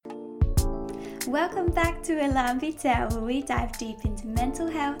Welcome back to Alarm Vital, where we dive deep into mental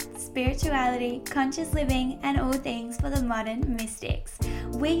health, spirituality, conscious living, and all things for the modern mystics.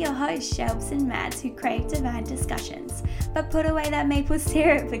 We're your hosts, Shelbs and Mads, who crave divine discussions. But put away that maple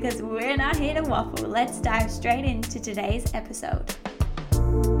syrup because we're not here to waffle. Let's dive straight into today's episode.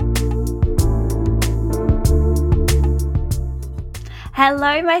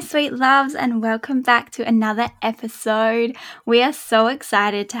 Hello, my sweet loves, and welcome back to another episode. We are so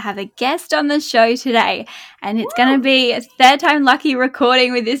excited to have a guest on the show today, and it's going to be a third time lucky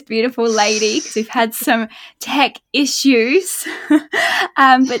recording with this beautiful lady because we've had some tech issues.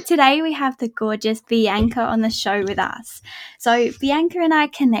 But today we have the gorgeous Bianca on the show with us. So Bianca and I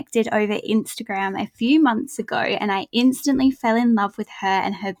connected over Instagram a few months ago, and I instantly fell in love with her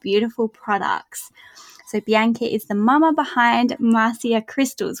and her beautiful products. So Bianca is the mama behind Marcia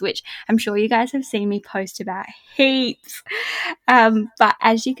Crystals, which I'm sure you guys have seen me post about heaps. But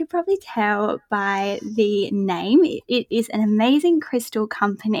as you could probably tell by the name, it is an amazing crystal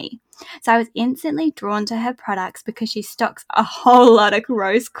company. So I was instantly drawn to her products because she stocks a whole lot of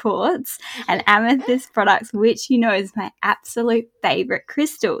rose quartz and amethyst products, which you know is my absolute favorite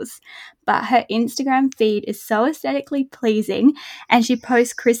crystals. But her Instagram feed is so aesthetically pleasing, and she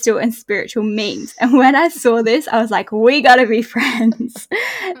posts crystal and spiritual memes. And when I saw this, I was like, we gotta be friends.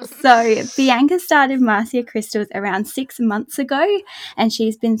 So Bianca started Marcia Crystals around 6 months ago, and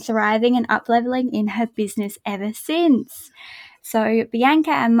she's been thriving and up-leveling in her business ever since. So Bianca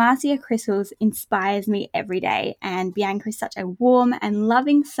and Marcia Crystals inspires me every day, and Bianca is such a warm and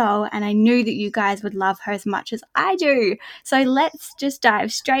loving soul, and I knew that you guys would love her as much as I do. So let's just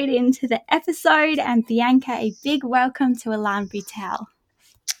dive straight into the episode, and Bianca, a big welcome to Alarm Vital.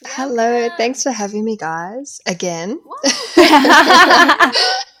 Hello, thanks for having me, guys, again. We've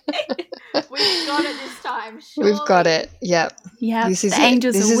got it this time, surely. We've got it, yep. Yeah, this is the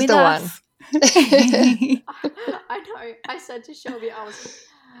angels this are is with the us. one. I know. I said to Shelby, I was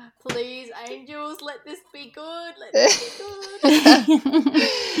please, angels, let this be good. Let this be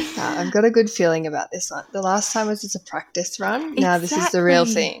good. I've got a good feeling about this one. The last time was just a practice run. Now this is the real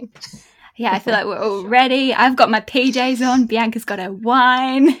thing. Yeah, I feel like we're all ready. I've got my PJs on. Bianca's got her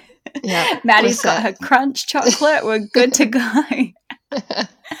wine. Yeah, Maddie's got her crunch chocolate. We're good to go. I'm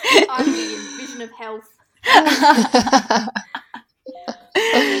the vision of health.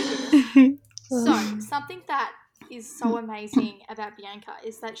 So, something that is so amazing about Bianca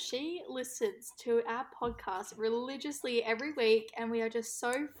is that she listens to our podcast religiously every week, and we are just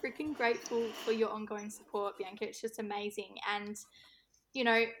so freaking grateful for your ongoing support, Bianca. It's just amazing. And, you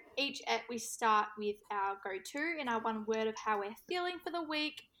know, each we start with our go-to and our one word of how we're feeling for the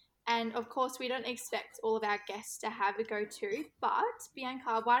week. And, of course, we don't expect all of our guests to have a go-to, but,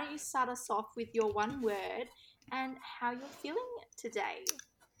 Bianca, why don't you start us off with your one word and how you're feeling today?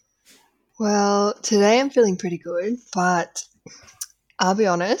 Well, today I'm feeling pretty good, but I'll be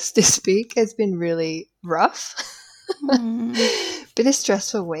honest, this week has been really rough. Bit of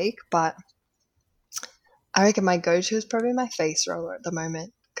stressful week, but I reckon my go-to is probably my face roller at the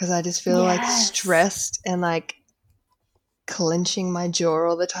moment because I just feel like stressed and like clenching my jaw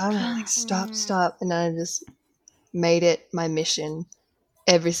all the time. I'm like, stop. And then I just made it my mission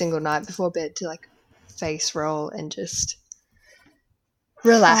every single night before bed to like face roll and just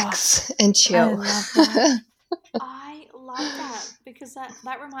relax and chill. I love that because that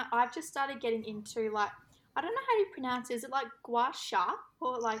I've just started getting into, like, I don't know how you pronounce it. Is it like gua sha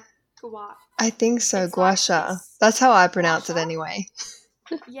or like gua? I think so, It's gua like sha. this- That's how I pronounce gua it sha? anyway.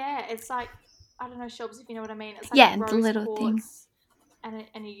 Yeah, it's like, I don't know, Shelbs, if you know what I mean. It's like Yeah, rose the little quartz, and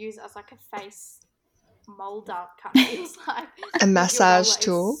you use it as like a face molder kind of. It's like A massage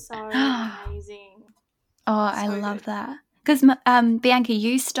your roller tool. is so amazing. Oh, I So love good. that. Because Bianca,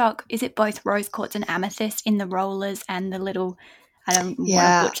 you stock, is it both rose quartz and amethyst in the rollers and the little, I don't want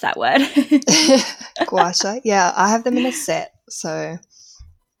to butcher that word. Gua sha. Yeah, I have them in a set. So,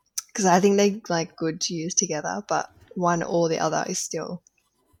 because I think they like good to use together, but one or the other is still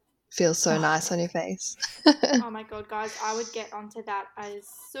feels so nice on your face. Oh my god, guys, I would get onto that as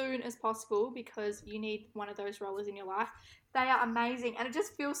soon as possible because you need one of those rollers in your life. They are amazing and it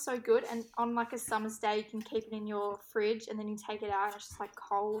just feels so good, and on like a summer's day you can keep it in your fridge and then you take it out and it's just like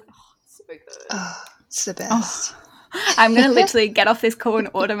cold. Oh, it's so good. Oh, it's the best. I'm going to literally get off this call and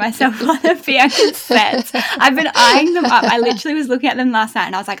order myself one of Bianca's sets. I've been eyeing them up. I literally was looking at them last night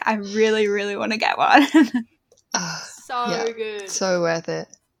and I was like, I really, really want to get one. So good. So worth it.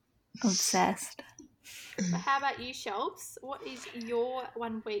 Obsessed. But how about you, Shelbs? What is your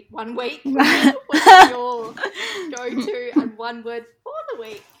one week? What is your go-to and one word for the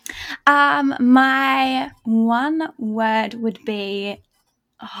week? My one word would be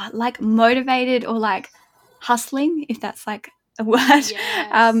like motivated or like hustling, if that's like a word.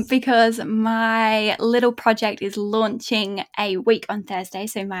 Yes. Because my little project is launching a week on Thursday,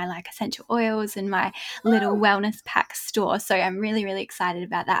 so my like essential oils and my little wellness pack store, so I'm really, really excited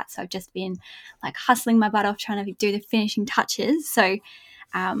about that. So I've just been like hustling my butt off trying to do the finishing touches. So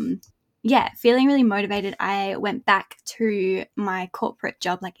yeah, feeling really motivated. I went back to my corporate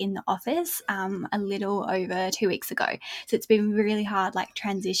job, like in the office, a little over 2 weeks ago. So it's been really hard, like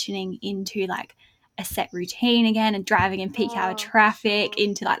transitioning into like a set routine again and driving in peak hour traffic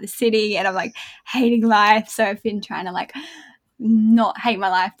into like the city, and I'm like hating life. So I've been trying to like not hate my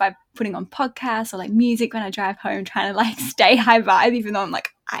life by putting on podcasts or like music when I drive home, trying to like stay high vibe, even though I'm like,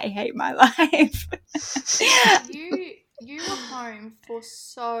 I hate my life. You were home for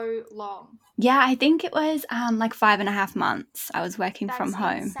so long. Yeah, I think it was like 5.5 months I was working from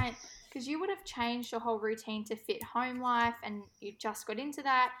home. That's insane. Because you would have changed your whole routine to fit home life, and you just got into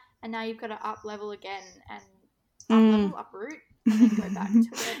that, and now you've got to up level again and uproot, and then go back to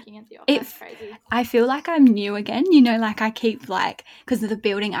working at the office. That's crazy. I feel like I'm new again, you know, like I keep like, because the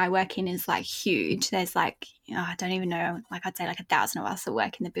building I work in is like huge. There's like, I don't even know, like I'd say like 1,000 of us that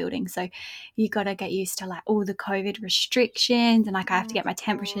work in the building. So you got to get used to like all the COVID restrictions, and like I have to get my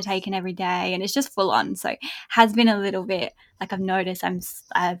temperature taken every day, and it's just full on. So it has been a little bit, like I've noticed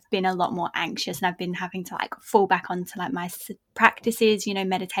I've been a lot more anxious, and I've been having to like fall back onto like my practices, you know,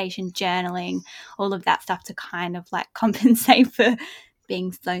 meditation, journaling, all of that stuff to kind of like compensate for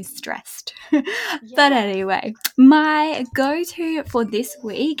being so stressed. But anyway, my go-to for this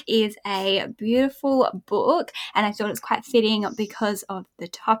week is a beautiful book, and I thought it's quite fitting because of the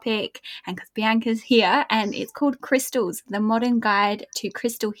topic and because Bianca's here, and it's called Crystals, The Modern Guide to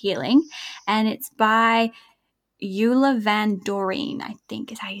Crystal Healing, and it's by Eula Van Doreen, I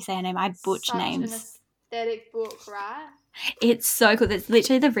think is how you say her name. I butch names. Such an aesthetic book, right? It's so cool. That's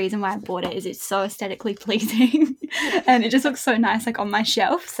literally the reason why I bought it, is it's so aesthetically pleasing and it just looks so nice like on my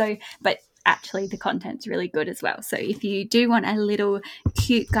shelf. So, but actually the content's really good as well. So if you do want a little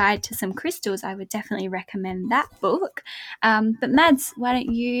cute guide to some crystals, I would definitely recommend that book. But Mads, why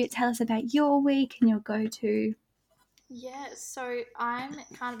don't you tell us about your week and your go-to? Yeah, so I'm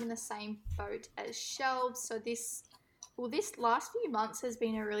kind of in the same boat as Shelb. So this last few months has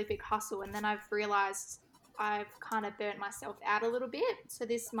been a really big hustle, and then I've realised I've kind of burnt myself out a little bit. So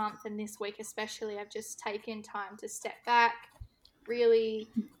this month and this week especially, I've just taken time to step back, really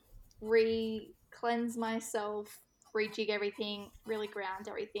cleanse myself, rejig everything, really ground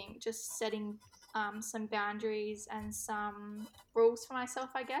everything, just setting some boundaries and some rules for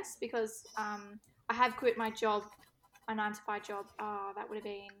myself, I guess, because I have quit my job, my 9-to-5 job. That would have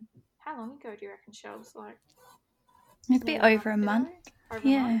been, how long ago do you reckon, Shelves? Like it'd be over a month. Over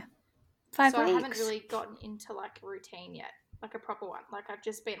a month. 5 weeks. I haven't really gotten into like a routine yet, like a proper one. Like I've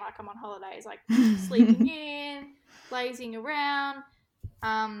just been like, I'm on holidays, like sleeping in, lazing around.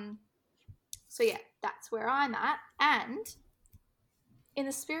 So yeah, that's where I'm at. And in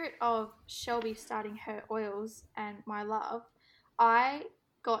the spirit of Shelby starting her oils and my love, I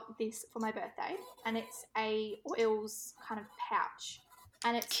got this for my birthday, and it's a oils kind of pouch,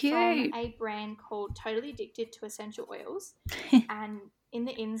 and it's from a brand called Totally Addicted to Essential Oils. And in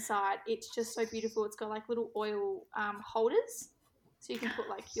the inside, it's just so beautiful. It's got like little oil holders, so you can put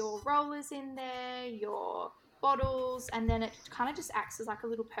like your rollers in there, your bottles, and then it kind of just acts as like a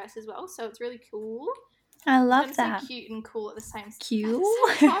little purse as well. So it's really cool. I love that. It's cute and cool at the same time. Cute.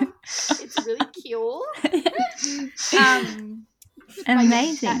 It's really cute.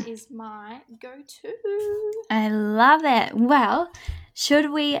 Amazing. That is my go-to. I love it. Well,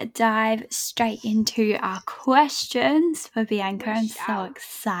 should we dive straight into our questions for Bianca? I'm so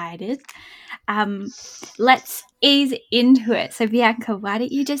excited. Let's ease into it. So Bianca, why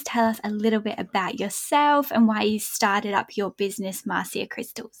don't you just tell us a little bit about yourself and why you started up your business, Marcia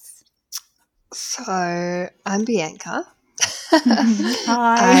Crystals? So I'm Bianca.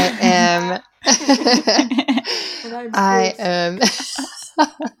 Hi. I am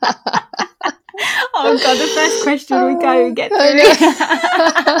Oh God, the first question we go get through.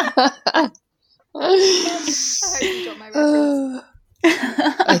 I hope you got my reference.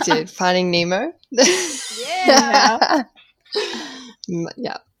 I did. Finding Nemo. Yeah.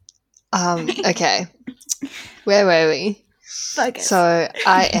 Yeah. Okay. Where were we? Focus. So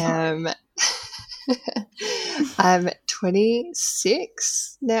I'm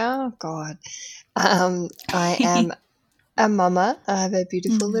 26 now. God. I am a mama. I have a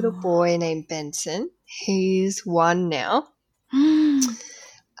beautiful little boy named Benson. He's 1 now.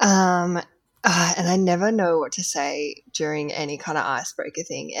 And I never know what to say during any kind of icebreaker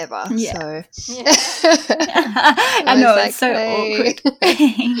thing ever. Yeah. So Yeah. I know, like, it's so hey. awkward.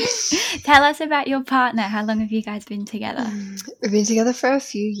 Tell us about your partner. How long have you guys been together? We've been together for a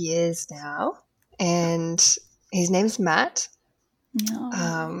few years now, and his name's Matt.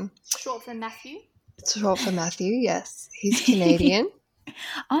 No. Short for Matthew. It's short for Matthew. Yes, he's Canadian.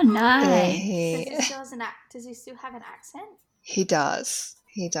 Oh, nice. Does he still have an accent? He does.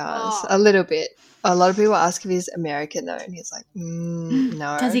 He does. Oh. A little bit. A lot of people ask if he's American though, and he's like,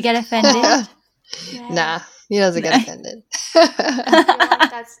 no. Does he get offended? Yeah. Nah, he doesn't get offended. I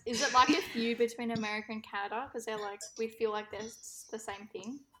feel like is it like a feud between America and Canada? Because we feel like there's the same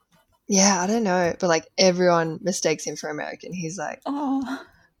thing. Yeah, I don't know, but like everyone mistakes him for American. He's like, Oh.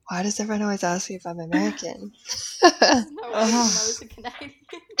 why does everyone always ask me if I'm American? No one knows a Canadian.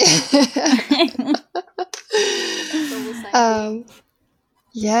 It's all the same thing.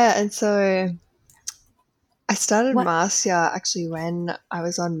 Yeah, and so I started What- Marcia actually when I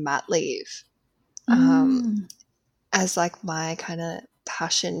was on mat leave. As like my kind of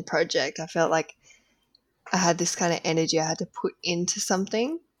passion project. I felt like I had this kind of energy I had to put into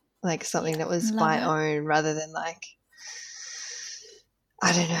something, like something that was Love my it. own rather than like,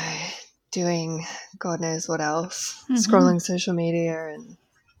 I don't know, doing God knows what else, scrolling social media and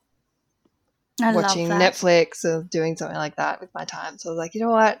I watching love that. Netflix or doing something like that with my time. So I was like, you know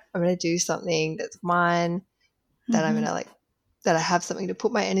what? I'm going to do something that's mine, that I'm going to like, that I have something to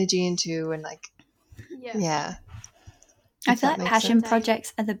put my energy into and like, yeah. I If feel that like makes passion sense.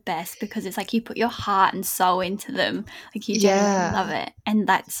 projects are the best because it's like you put your heart and soul into them. Like you Yeah. genuinely love it. And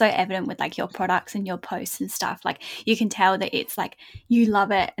that's so evident with like your products and your posts and stuff. Like you can tell that it's like you love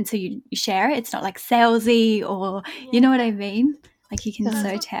it and so you share it. It's not like salesy or you know what I mean? Like you can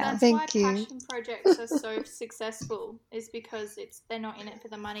so tell. That's Thank why you. passion projects are so successful, is because they're not in it for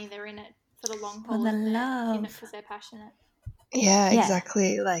the money, they're in it for the long haul. the and they're in love. it because they're passionate. Yeah, Yeah.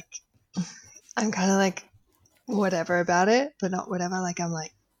 exactly. Like, I'm kind of like whatever about it, but not whatever. Like, I'm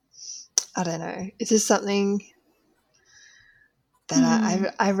like, I don't know. It's just something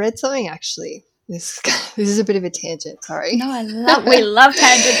that I read something actually. This is a bit of a tangent. Sorry. No, we love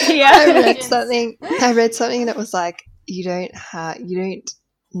tangents here. I read something that was like, you don't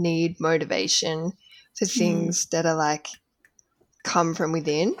need motivation for things that are like come from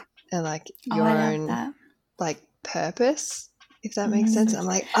within and like your I love own that. like purpose, if that makes sense. I'm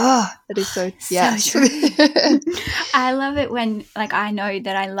like, that is so yes. So true. I love it when like I know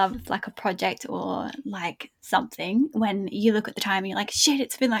that I love like a project or like something when you look at the time and you're like, shit,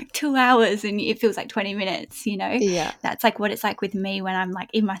 it's been like 2 hours and it feels like 20 minutes, you know? Yeah. That's like what it's like with me when I'm like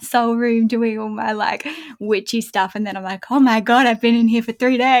in my soul room doing all my like witchy stuff and then I'm like, oh my God, I've been in here for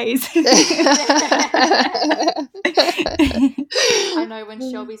 3 days. I know when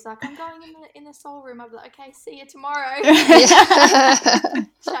Shelby's like, I'm going in the soul room, I'm like, okay, see you tomorrow.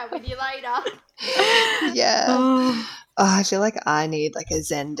 Chat with you later. Yeah. Oh, I feel like I need like a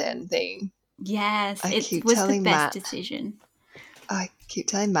Zen Den thing. yes, I it keep was the telling best Matt. decision. I keep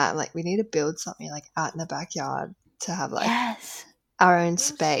telling Matt, like, we need to build something like out in the backyard to have like Yes. our own Little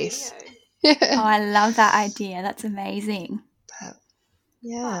space. studio. Oh, I love that idea. That's amazing.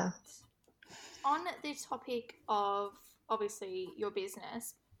 Yeah. But on the topic of obviously your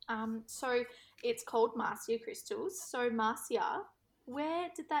business, so it's called Marcia Crystals. So Marcia, where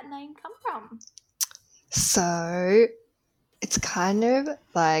did that name come from? So it's kind of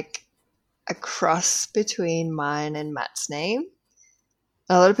like a cross between mine and Matt's name.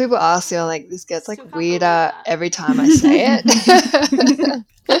 A lot of people ask me, I'm like, this gets like Still can't believe weirder that. every time I say it.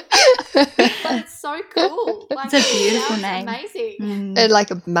 But it's so cool. Like, It's a beautiful sounds name. amazing. And like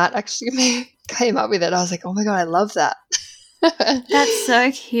Matt actually came up with it. I was like, oh my God, I love that. That's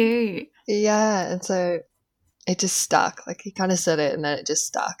so cute. Yeah. And so it just stuck. Like he kind of said it and then it just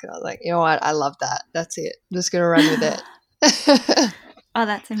stuck. And I was like, you know what? I love that. That's it. I'm just going to run with it. Oh,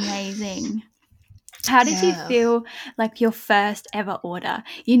 that's amazing. How did you Yeah. feel like your first ever order?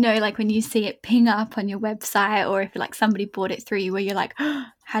 You know, like when you see it ping up on your website or if like somebody bought it through you where you're like,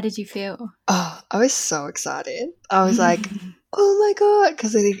 how did you feel? Oh, I was so excited. I was like, oh my God.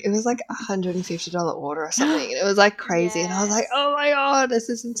 Because I think it was like $150 order or something. And it was like crazy. And I was like, oh my God, this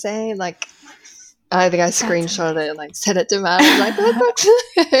is insane. Like, I think I screenshot it and like sent it to Matt. I was like, look.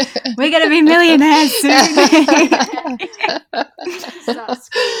 We're going to be millionaires soon. Start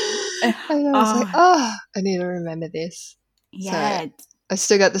screaming. And I was like, I need to remember this. Yeah. I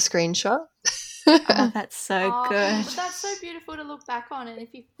still got the screenshot. Oh, that's so good. But that's so beautiful to look back on. And if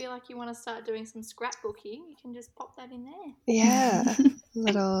you feel like you want to start doing some scrapbooking, you can just pop that in there. Yeah.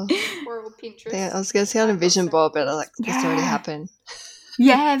 Little. Or a Pinterest. Yeah, I was going to say on a vision board, but I was like, this already happened.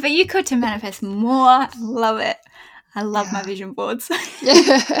 Yeah, but you could to manifest more. I love it. I love my Yeah. vision boards.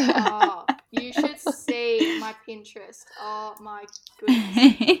 Oh, you should see my Pinterest. Oh my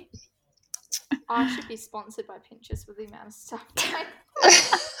goodness. I should be sponsored by Pinterest with the amount of stuff.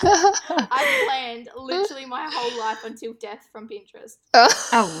 I've planned literally my whole life until death from Pinterest.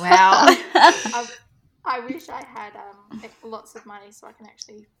 Oh, wow. I wish I had lots of money so I can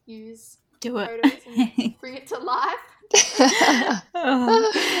actually use Do it. photos and bring it to life.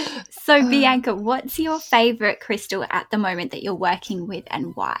 Oh. So, Bianca, what's your favourite crystal at the moment that you're working with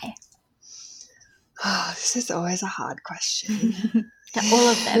and why? Oh, this is always a hard question. All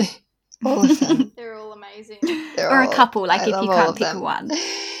of them. All of them. They're all amazing. Or a couple, like I if you love all can't of pick them. one.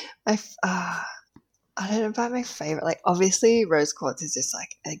 I don't know about my favorite. Like, obviously, rose quartz is just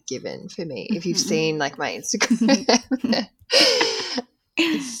like a given for me. If you've seen like my Instagram,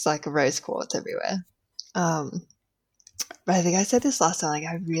 it's like a rose quartz everywhere. But I think I said this last time. Like,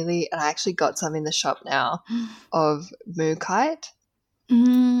 and I actually got some in the shop now of mookaite.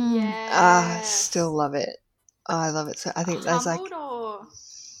 Yeah. I still love it. Oh, I love it. So I think that's like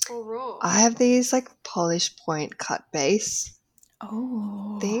or raw. I have these like polish point cut base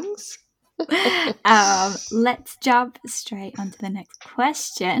things. Let's jump straight onto the next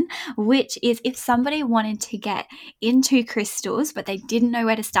question, which is if somebody wanted to get into crystals but they didn't know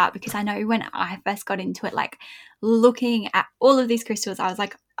where to start, because I know when I first got into it, like looking at all of these crystals, I was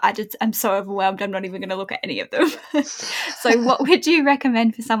like, I'm so overwhelmed, I'm not even going to look at any of them. So what would you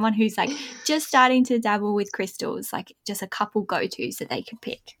recommend for someone who's like just starting to dabble with crystals, like just a couple go-tos that they could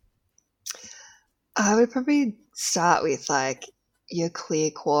pick? I would probably start with like your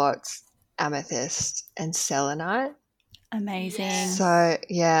clear quartz, amethyst, and selenite. Amazing. Yes. So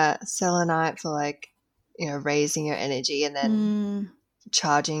yeah, selenite for like, raising your energy, and then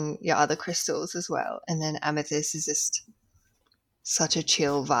charging your other crystals as well. And then amethyst is just such a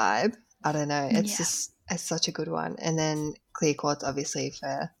chill vibe. I don't know. It's such a good one. And then clear quartz obviously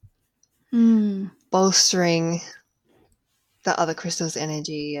for bolstering the other crystal's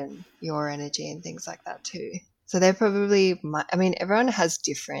energy and your energy and things like that too. So they're probably everyone has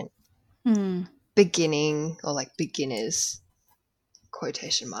different beginning or like beginners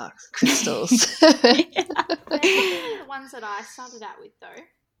quotation marks crystals. They're probably the ones that I started out with though.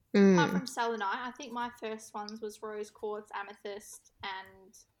 Apart from selenite, I think my first ones was rose quartz, amethyst,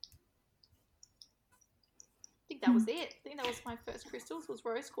 and I think that was it. I think that was my first crystals was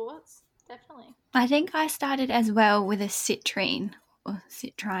rose quartz. Definitely. I think I started as well with a citrine or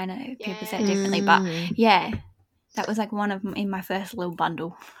citrine. I know people say it differently, but yeah, that was like one of them in my first little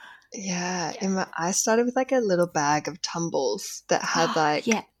bundle. Yeah, I started with like a little bag of tumbles that had like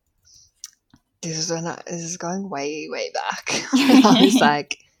this is going way back. I was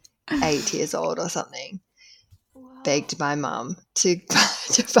like 8 years old or something. Whoa. Begged my mum to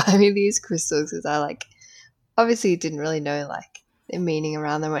buy me these crystals because I like obviously didn't really know like the meaning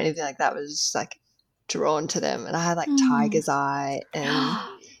around them or anything like that. I was just like drawn to them, and I had like tiger's eye and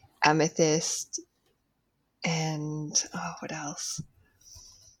amethyst and what else?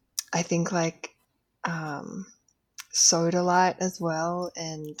 I think like sodalite as well,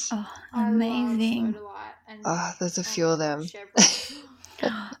 and amazing. There's a few of them.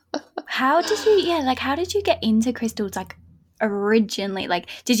 How did you get into crystals like originally? Like,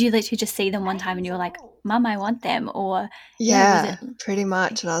 did you literally just see them one time and you were like, Mum, I want them? Or pretty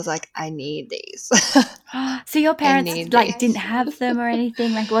much. And I was like, I need these. So your parents like didn't have them or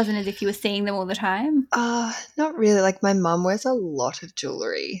anything? Like, it wasn't as if you were seeing them all the time? Not really. Like, my mum wears a lot of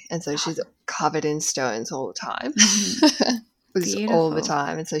jewelry, and so she's covered in stones all the time. All the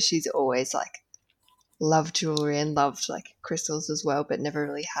time. And so she's always like loved jewelry and loved like crystals as well, but never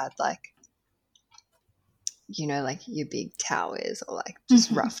really had like, like your big towers or like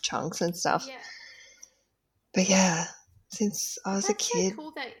just rough chunks and stuff. Yeah. But yeah, since I was a kid. That's so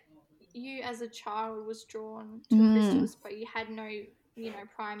cool that you as a child was drawn to crystals, but you had no,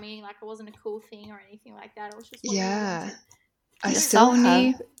 prior meaning, like it wasn't a cool thing or anything like that. It was just I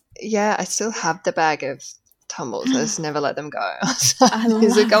still have the bag of tumbles. I just never let them go.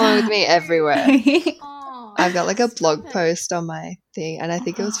 Because they're going with me everywhere. I've got like a blog post on my thing, and I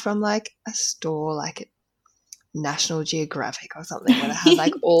think it was from like a store like National Geographic or something, where they had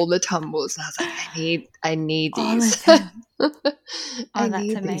like all the tumbles, and I was like, I need these. I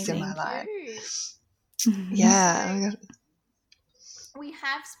need these in my life. Yeah. We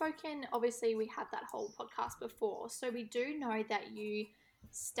have spoken, obviously we had that whole podcast before, so we do know that you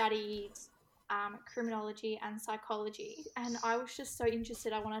studied criminology and psychology, and I was just so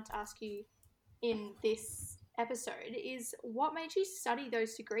interested, I wanted to ask you in this episode is what made you study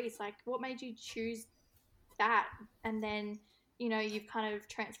those degrees? Like what made you choose that and then you know, you've kind of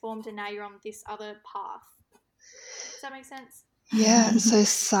transformed and now you're on this other path. Does that make sense? Yeah, so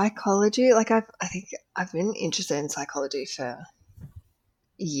psychology, like I think I've been interested in psychology for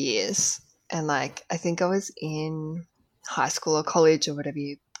years, and like I think I was in high school or college or whatever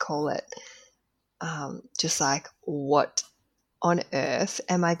you call it, just like, what on earth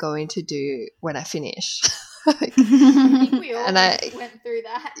am I going to do when I finish? Like, I think we all And went through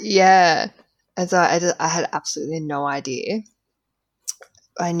that. yeah, and so I had absolutely no idea.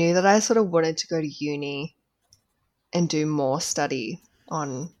 I knew that I sort of wanted to go to uni and do more study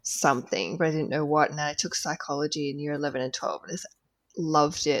on something, but I didn't know what. And then I took psychology in year 11 and 12 and I just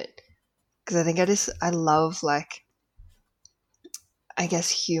loved it, because I think I love, like, I guess,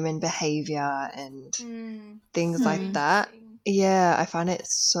 human behavior and things like that. Yeah, I find it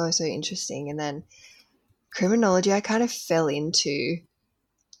so interesting. And then criminology I kind of fell into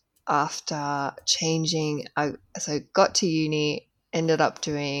after changing. So got to uni, ended up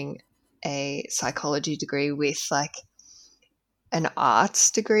doing a psychology degree with like an arts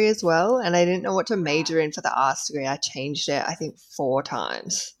degree as well, and I didn't know what to major in for the arts degree. I changed it, I think, 4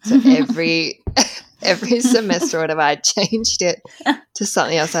 times. So every semester or whatever, I changed it to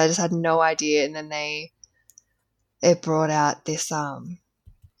something else. I just had no idea, and then it brought out this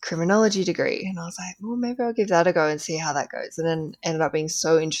criminology degree, and I was like, well, maybe I'll give that a go and see how that goes. And then ended up being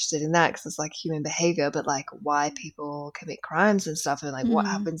so interested in that, because it's like human behavior, but like why people commit crimes and stuff, and like what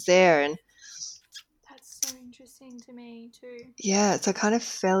happens there. And that's so interesting to me too. Yeah, so I kind of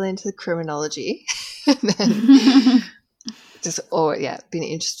fell into the criminology and then just been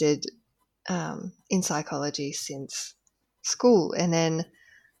interested in psychology since school. And then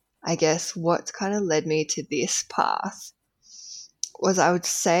I guess what kind of led me to this path was, I would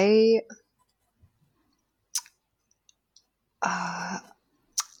say, I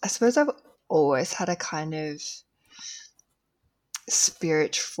suppose I've always had a kind of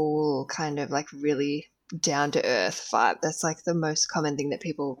spiritual, kind of like really down to earth vibe. That's like the most common thing that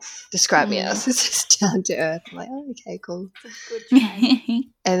people describe me as. It's just down to earth. I'm like, oh, okay, cool. Good try.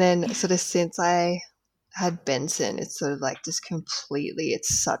 And then sort of since I had Benson, it's sort of like just completely,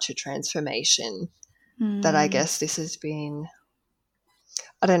 it's such a transformation that I guess this has been,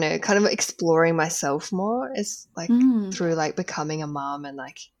 I don't know, kind of exploring myself more, is like through like becoming a mom and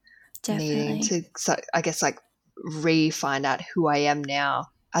like needing to, I guess, like find out who I am now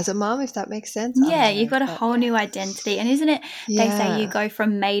as a mom, if that makes sense. Yeah, you've got a whole new identity. And isn't it, they say you go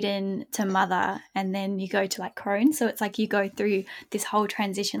from maiden to mother and then you go to like crone. So it's like you go through this whole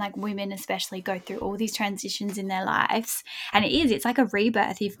transition, like women especially go through all these transitions in their lives. And it's like a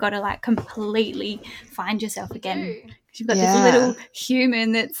rebirth. You've got to like completely find yourself again. You've got this little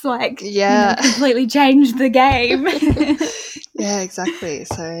human that's like completely changed the game. Yeah, exactly.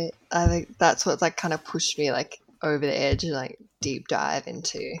 So I think that's what like kind of pushed me like over the edge and like deep dive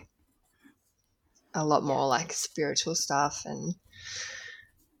into a lot more like spiritual stuff. And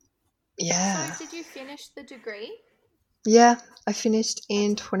So did you finish the degree? Yeah, I finished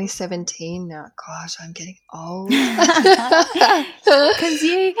in 2017 now. Gosh, I'm getting old. Because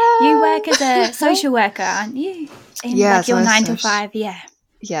you work as a social worker, aren't you? In like your 9 to 5,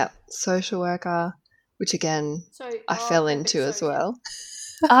 Yeah, social worker, which again I fell into as well.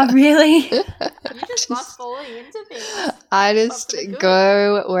 Oh, really? You just love falling into things. I just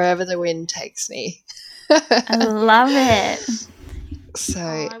go wherever the wind takes me. I love it. So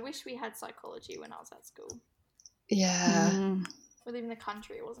I wish we had psychology when I was at school. Yeah. We live in the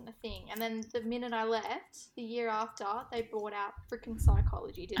country, it wasn't a thing. And then the minute I left, the year after, they brought out freaking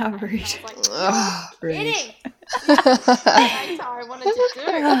psychology, didn't they? Rude. And I was like, kidding! I wanted to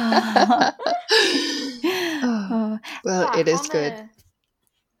do. Well, it is good.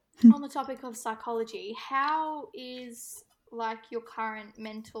 On the topic of psychology, how is like your current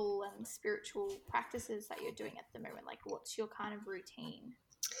mental and spiritual practices that you're doing at the moment? Like, what's your kind of routine?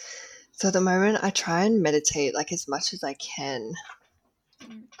 So at the moment, I try and meditate like as much as I can,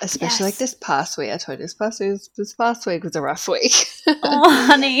 especially like this past week. I told you this past week was a rough week. Oh,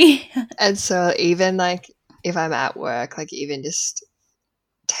 honey. And so even like if I'm at work, like even just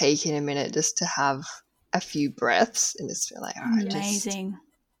taking a minute just to have a few breaths and just feel like, all right, amazing. Just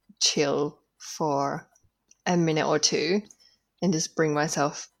chill for a minute or two and just bring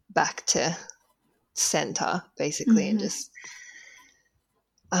myself back to center, basically, and just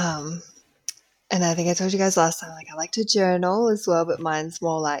and I think I told you guys last time, like I like to journal as well, but mine's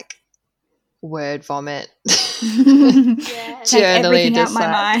more like word vomit. Journaling, out my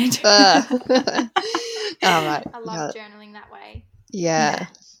mind. All right. I love journaling that way. Yeah.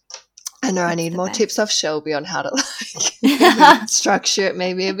 I know I That's need the more best. tips off Shelby on how to like structure it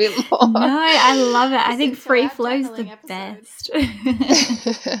maybe a bit more. No, I love it. I think Listen to free our flow's the journaling episode. best.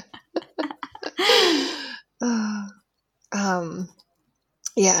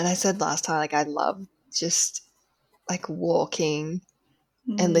 Yeah, and I said last time, like I love just like walking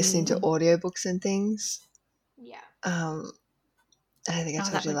and listening to audiobooks and things. Yeah. I think I Oh,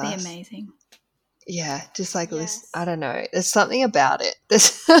 told that you would be last. amazing. Yeah, just like Yes. I don't know. There's something about it.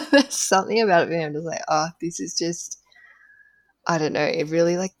 There's something about it being I'm just like, oh, this is just, I don't know. It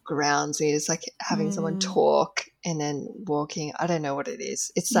really like grounds me. It's like having someone talk and then walking. I don't know what it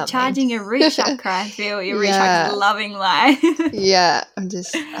is. It's You're something. charging your root chakra, I feel. Your root Yeah. chakra's loving life. Yeah,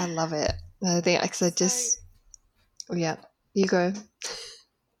 I love it. I think because I just, yeah, you go.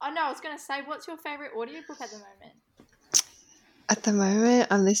 Oh no, I was gonna say, what's your favorite audiobook at the moment? At the moment,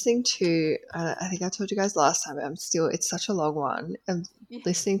 I'm listening to, I think I told you guys last time, but it's such a long one. I'm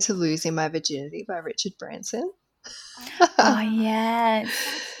listening to Losing My Virginity by Richard Branson. Oh, yes.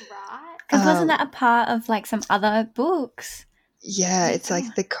 That's right. Because wasn't that a part of like some other books? Yeah, it's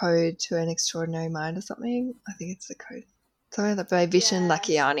like The Code to an Extraordinary Mind or something. I think it's The Code. Something like that by Vishen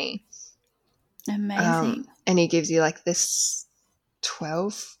Lakhiani. Amazing. And he gives you like this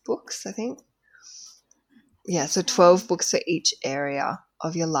 12 books, I think. Yeah, so 12 books for each area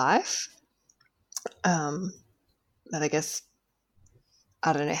of your life. That I guess,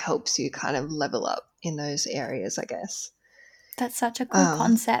 I don't know, helps you kind of level up in those areas, I guess. That's such a cool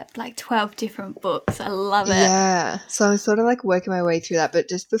concept, like 12 different books. I love it. Yeah, so I'm sort of like working my way through that, but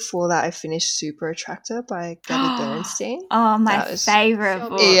just before that I finished Super Attractor by Gabby Bernstein. Oh, my favourite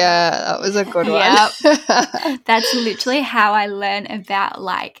book. Yeah, that was a good one. Yep. That's literally how I learned about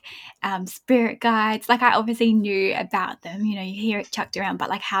like spirit guides. Like I obviously knew about them, you know, you hear it chucked around, but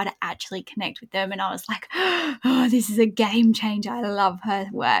like how to actually connect with them. And I was like, oh, this is a game changer. I love her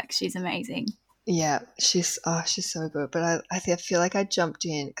work. She's amazing. Yeah, she's so good. But I feel like I jumped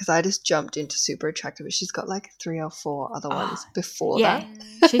in because I just jumped into Super Attractive, but she's got like 3 or 4 other ones before that.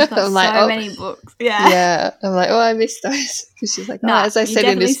 She's got I'm like, so many books. Yeah. I'm like, I missed those because she's like, No, as I you said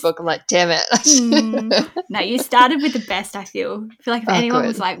in this definitely book, I'm like, damn it. No, you started with the best, I feel. I feel like if anyone good.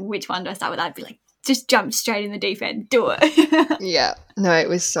 was like, which one do I start with? I'd be like, just jump straight in the deep end. Do it. Yeah. No, it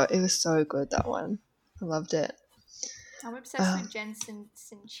was so good, that one. I loved it. I'm obsessed with Jen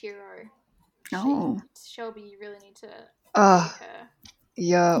Sincero. Oh. Shelby, you really need to Oh, like her.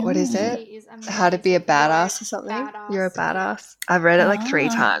 yeah. What is She it? is How to be a badass or something? You're a badass. I've read it like 3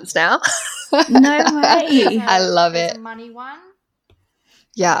 times now. No way. I love There's it. a money one.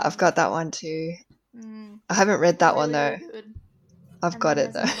 Yeah, I've got that one too. I haven't read that one though. Really good. I've got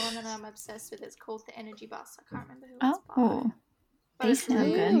it though. There's another one that I'm obsessed with. It's called The Energy Bus. I can't remember who it's by. But these it's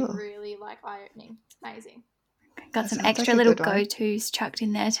sound really, good. really like eye-opening. It's amazing. Got That some sounds like extra a little good one. go-tos chucked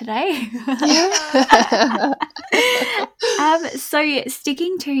in there today. Yeah. So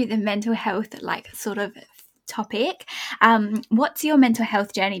sticking to the mental health like sort of topic, what's your mental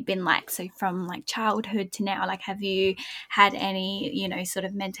health journey been like? So from like childhood to now, like have you had any, you know, sort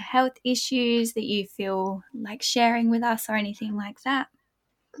of mental health issues that you feel like sharing with us or anything like that?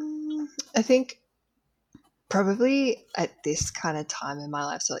 I think probably at this kind of time in my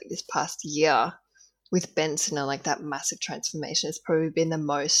life, so like this past year with Benson and like that massive transformation has probably been the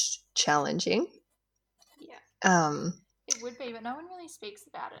most challenging. Yeah. It would be, but no one really speaks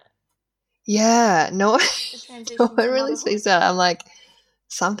about it. Yeah, no The transition one to really motherhood. speaks about it. I'm like,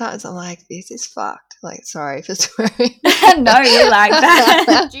 sometimes I'm like, this is fucked. Like, sorry for swearing. No, you like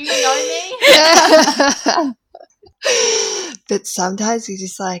that. Do you know me? But sometimes you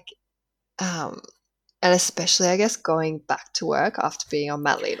just like, and especially I guess going back to work after being on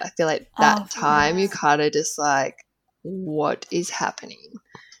mat leave, I feel like that time you kind of just like, what is happening?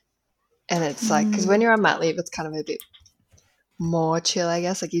 And it's like, because when you're on mat leave, it's kind of a bit more chill, I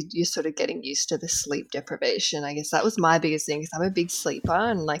guess. Like you're sort of getting used to the sleep deprivation. I guess that was my biggest thing because I'm a big sleeper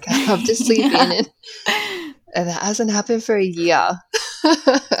and like I love to sleep in it. And that hasn't happened for a year.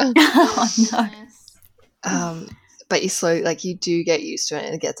 Oh no. But you slowly, like you do get used to it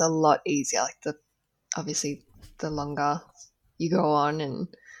and it gets a lot easier. Like obviously the longer you go on and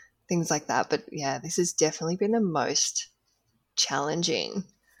things like that. But yeah, this has definitely been the most challenging.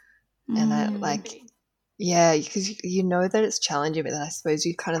 And I like, yeah, because you know that it's challenging, but then I suppose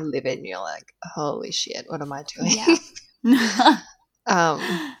you kind of live it and you're like, holy shit, what am I doing? Yeah.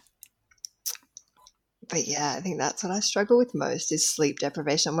 But yeah, I think that's what I struggle with most is sleep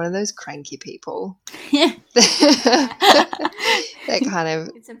deprivation. I'm one of those cranky people. Yeah. That kind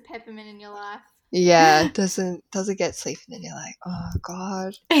of, Get some peppermint in your life. Yeah, doesn't get sleep, and then you're like, oh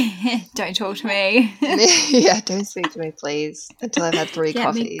God. Don't talk to me. Yeah, don't speak to me, please, until I've had 3 Get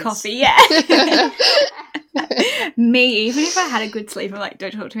coffees. me coffee, yeah. Me, even if I had a good sleep, I'm like,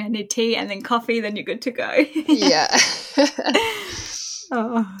 don't talk to me, I need tea, and then coffee, then you're good to go. Yeah.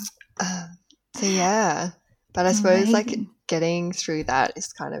 Oh. So yeah, but I suppose like Amazing. getting through that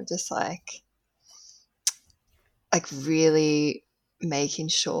is kind of just like really making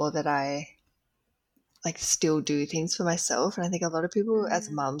sure that I like still do things for myself, and I think a lot of people as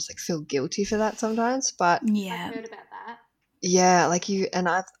mums like feel guilty for that sometimes, but Yeah. I've heard about that. yeah, like you and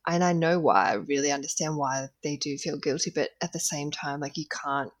I know why. I really understand why they do feel guilty, but at the same time, like you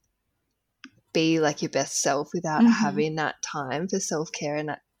can't be like your best self without having that time for self-care, and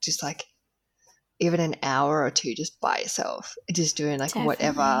that just like even an hour or 2 just by yourself, just doing like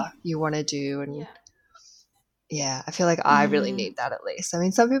whatever you want to do. And yeah, I feel like I really need that at least. I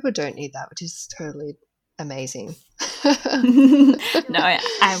mean, some people don't need that, which is totally amazing. No,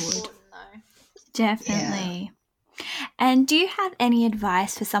 I would. Definitely. Yeah. And do you have any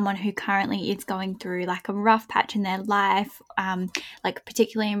advice for someone who currently is going through like a rough patch in their life, like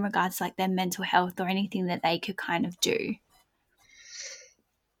particularly in regards to like their mental health or anything that they could kind of do?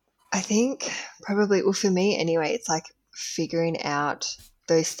 I think probably, well, for me anyway, it's like figuring out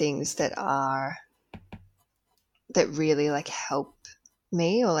those things that really like help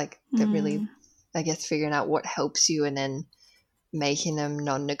me, or like that really, I guess, figuring out what helps you and then making them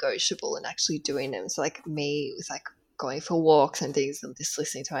non-negotiable and actually doing them. So like me, it was like going for walks and things and just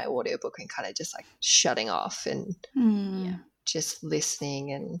listening to my audiobook and kind of just like shutting off and just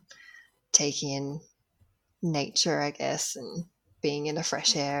listening and taking in nature, I guess, and being in the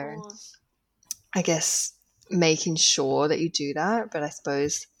fresh air, and I guess making sure that you do that. But I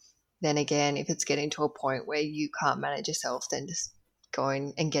suppose then again, if it's getting to a point where you can't manage yourself, then just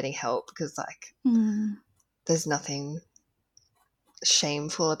going and getting help, because like there's nothing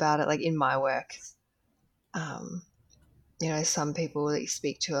shameful about it. Like in my work, you know, some people that you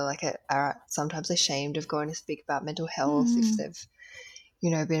speak to are like are sometimes ashamed of going to speak about mental health if they've, you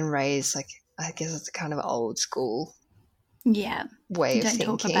know, been raised like, I guess it's kind of old school way of thinking.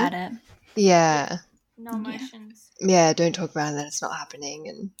 Don't talk about it. Yeah. No emotions. Yeah, don't talk about it, then it's not happening.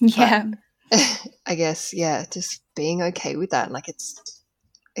 And I guess, yeah, just being okay with that. And like it's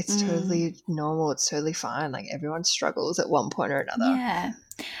totally normal. It's totally fine. Like everyone struggles at one point or another. Yeah.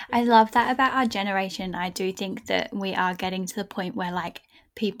 I love that about our generation. I do think that we are getting to the point where like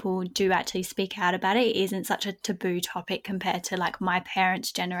people do actually speak out about it. It isn't such a taboo topic compared to like my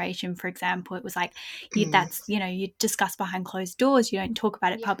parents' generation, for example. It was like that's, you know, you discuss behind closed doors, you don't talk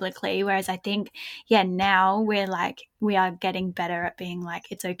about it publicly. Whereas I think now we are getting better at being like,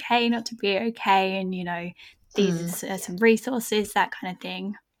 it's okay not to be okay, and you know, these are some resources, that kind of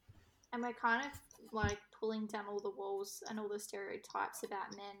thing. And we're kind of like pulling down all the walls and all the stereotypes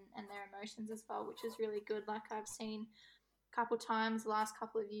about men and their emotions as well, which is really good. Like I've seen couple times the last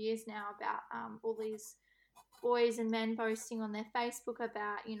couple of years now about all these boys and men posting on their Facebook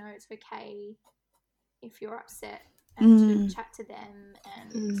about, you know, it's okay if you're upset and to chat to them,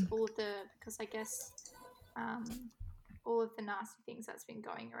 and all of the, because I guess all of the nasty things that's been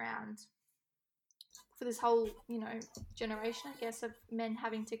going around for this whole, you know, generation, I guess, of men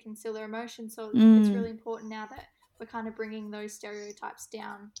having to conceal their emotions. So it's really important now that we're kind of bringing those stereotypes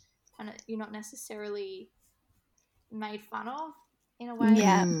down, and you're not necessarily made fun of in a way.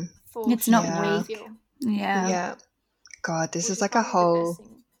 Yeah. It's not weak. Yeah. God, this is like a whole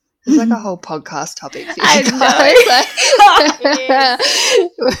podcast topic for you I know.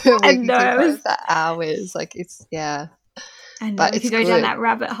 We can go for hours. Like it's I know. But we could go down that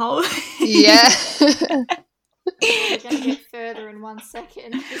rabbit hole. Yeah. We're going to get further in 1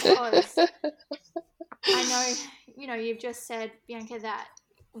 second, because I know, you know, you've just said, Bianca, that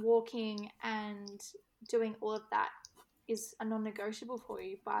walking and doing all of that is a non-negotiable for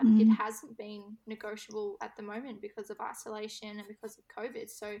you, but it hasn't been negotiable at the moment because of isolation and because of COVID.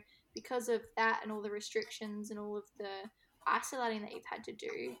 So because of that and all the restrictions and all of the isolating that you've had to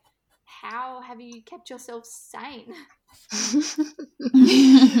do, how have you kept yourself sane?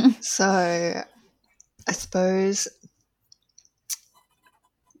 So I suppose,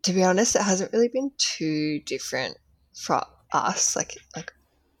 to be honest, it hasn't really been too different for us, like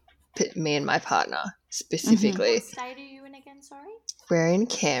me and my partner specifically. What state are you in again, sorry? We're in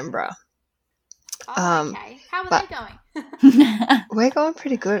Canberra. Oh, okay. How are they going? We're going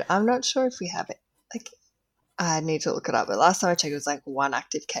pretty good. I'm not sure if we have it. Like, I need to look it up, but last time I checked, it was like 1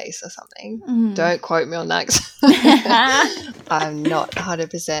 active case or something. Don't quote me on that. I'm not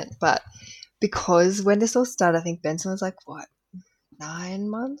 100%. But because when this all started, I think Benson was like, what?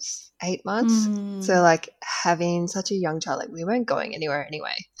 8 months. So like having such a young child, like we weren't going anywhere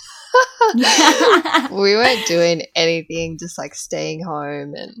anyway. We weren't doing anything, just like staying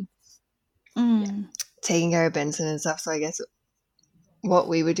home and taking care of Benson and stuff. So I guess what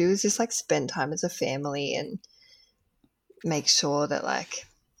we would do is just like spend time as a family and make sure that like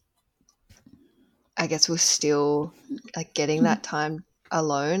I guess we're still like getting that time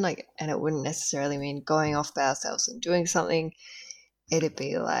alone, like, and it wouldn't necessarily mean going off by ourselves and doing something. It'd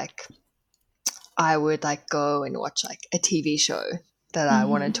be like I would like go and watch like a TV show that I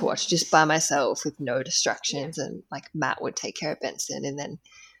wanted to watch just by myself with no distractions, and like Matt would take care of Benson, and then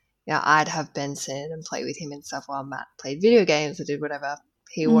I'd have Benson and play with him and stuff while Matt played video games or did whatever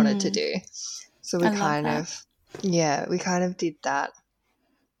he wanted to do. So we kind of did that.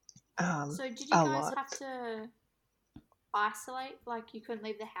 So did you guys have to isolate, like you couldn't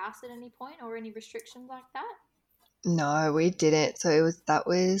leave the house at any point or any restrictions like that? No, we didn't. So that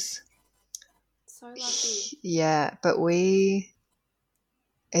was so lucky. Yeah, but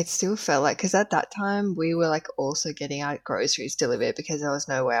it still felt like, because at that time we were like also getting our groceries delivered because there was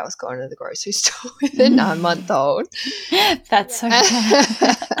no way I was going to the grocery store with a 9-month-old. That's so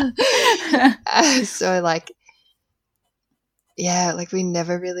bad. So like, yeah, like we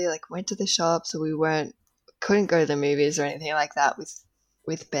never really like went to the shops, or we couldn't go to the movies or anything like that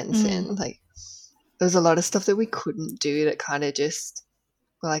with Benson. Like there was a lot of stuff that we couldn't do that kind of just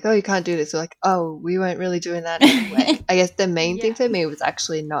we're like, oh, you can't do this. We're like, oh, we weren't really doing that anyway. I guess the main thing for me was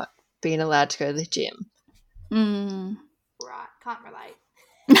actually not being allowed to go to the gym. Right, can't relate.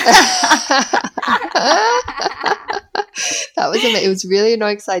 That was amazing. It was really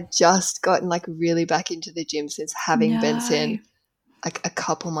annoying because I'd just gotten like really back into the gym since having Benson like a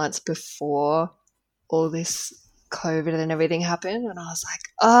couple months before all this COVID and everything happened, and I was like,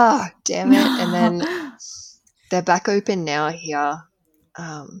 oh, damn it. And then they're back open now here.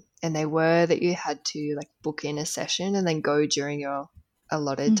 And they were that you had to like book in a session and then go during your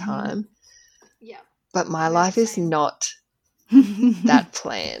allotted time. Yeah. But my life is not that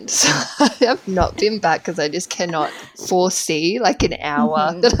planned. So I have not been back because I just cannot foresee like an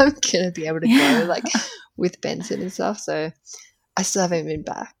hour that I'm going to be able to go like with Benson and stuff. So I still haven't been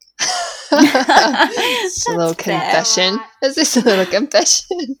back. It's a little confession. Is this a little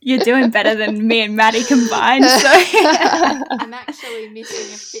confession? You're doing better than me and Maddie combined. So I'm actually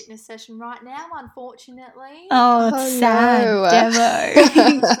missing a fitness session right now, unfortunately. Sad, no.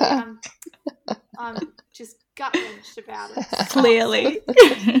 Devo. I'm just gut-wrenched about it. Clearly.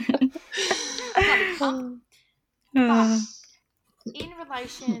 But in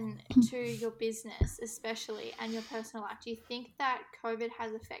relation to your business especially and your personal life, do you think that COVID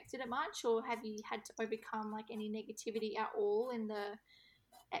has affected it much, or have you had to overcome like any negativity at all in the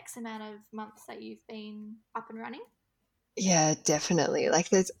X amount of months that you've been up and running? Yeah, definitely. Like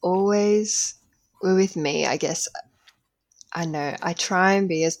there's always, well, with me, I guess, I know I try and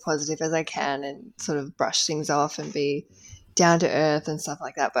be as positive as I can and sort of brush things off and be down to earth and stuff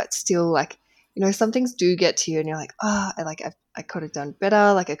like that, but still like, you know, some things do get to you and you're like, oh, I could have done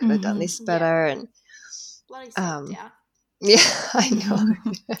better, like I could have done this better. And bloody self-doubt. yeah, I know.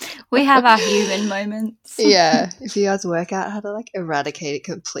 We have our human moments. Yeah, if you guys work out how to like eradicate it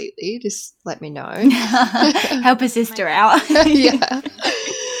completely, just let me know. Help a sister out. Yeah.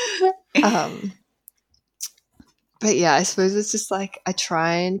 But yeah, I suppose it's just like I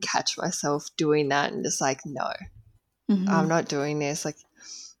try and catch myself doing that and just like, no, I'm not doing this. Like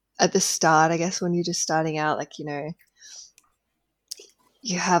at the start, I guess when you're just starting out, like, you know,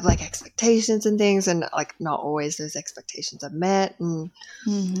 you have like expectations and things, and like not always those expectations are met. And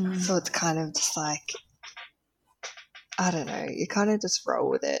so it's kind of just like, I don't know, you kind of just roll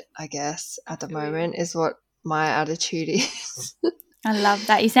with it, I guess, at the moment is what my attitude is. I love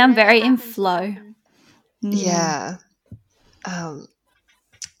that. You sound very in flow. Yeah.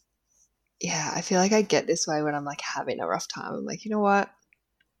 Yeah, I feel like I get this way when I'm like having a rough time. I'm like, you know what?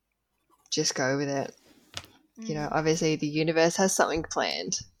 Just go with it. You know, obviously the universe has something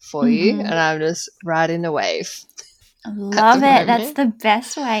planned for you, and I'm just riding the wave. I love it. That's the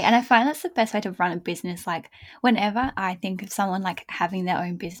best way. And I find that's the best way to run a business. Like whenever I think of someone like having their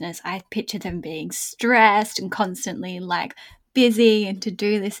own business, I picture them being stressed and constantly like busy and to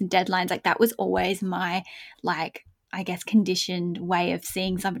do this and deadlines. Like that was always my like, I guess, conditioned way of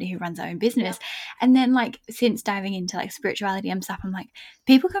seeing somebody who runs their own business. And then like since diving into like spirituality and stuff, I'm like,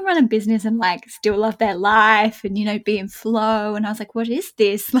 people can run a business and like still love their life and, you know, be in flow. And I was like, what is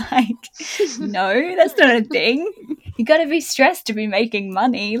this? Like, no, that's not a thing. You got to be stressed to be making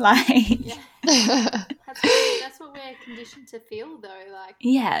money. Like, that's what we're conditioned to feel though. Like,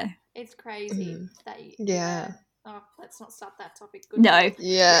 yeah, it's crazy that you, yeah. Oh, let's not start that topic. Good No. Lord.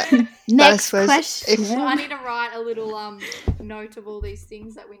 Yeah. Next suppose question. So I need to write a little note of all these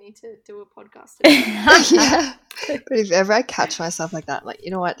things that we need to do a podcast about. Yeah. But if ever I catch myself like that, like, you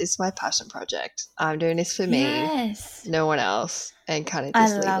know what, this is my passion project. I'm doing this for me, Yes. no one else, and kind of I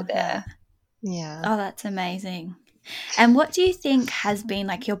just leave love it there. that. Yeah. Oh, that's amazing. And what do you think has been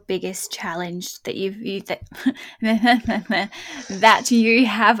like your biggest challenge that that you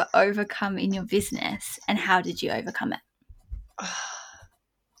have overcome in your business, and how did you overcome it?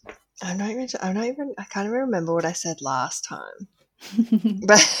 I can't even remember what I said last time.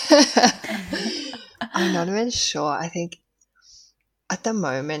 But I'm not even sure. I think at the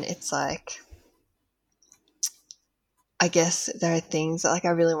moment it's like, I guess there are things that like I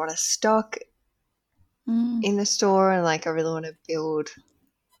really want to stock in the store, and like I really want to build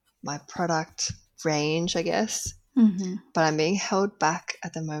my product range, I guess. Mm-hmm. But I'm being held back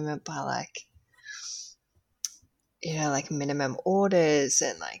at the moment by like, you know, like minimum orders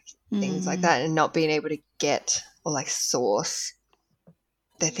and like things like that, and not being able to get or like source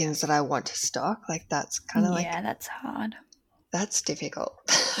the things that I want to stock. Like that's kind of Yeah, that's hard. that's difficult.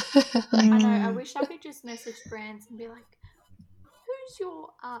 I know. I wish I could just message brands and be like, "Who's your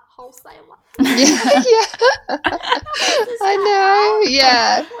wholesaler?" Yeah. I know.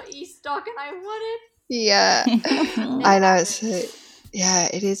 Yeah. What you stock, and I want it. Yeah. Never I know. happens. Yeah,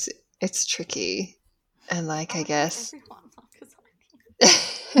 it is. It's tricky, and like I guess. Everyone, 'cause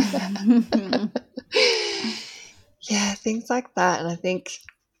I- Yeah, things like that, and I think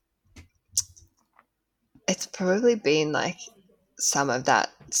it's probably been like some of that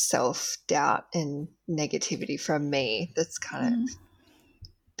self-doubt and negativity from me that's kind of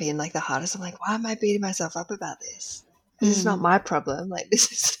been like the hardest. I'm like, why am I beating myself up about this? This is not my problem. Like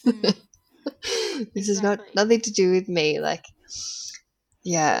this is this is nothing to do with me. Like,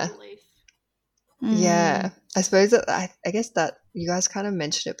 yeah. Yeah. I suppose that I guess that you guys kind of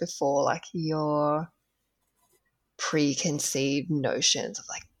mentioned it before, like your preconceived notions of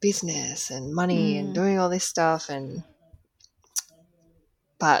like business and money and doing all this stuff,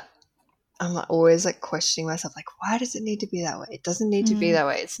 but I'm like always like questioning myself, like, why does it need to be that way? It doesn't need to be that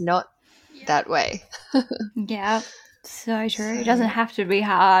way. It's not that way. Yeah, so true. It doesn't have to be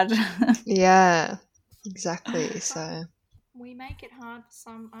hard. Yeah, exactly. So we make it hard for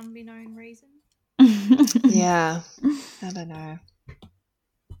some unbeknown reason. yeah, I don't know.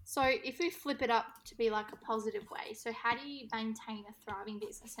 So if we flip it up to be like a positive way, so how do you maintain a thriving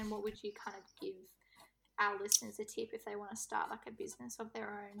business, and what would you kind of give our listeners a tip if they want to start like a business of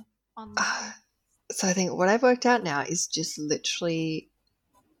their own online? So I think what I've worked out now is just literally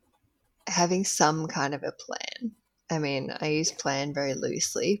having some kind of a plan. I mean, I use plan very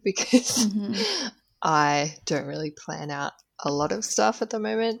loosely because I don't really plan out a lot of stuff at the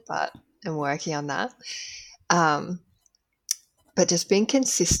moment, but I'm working on that. But just being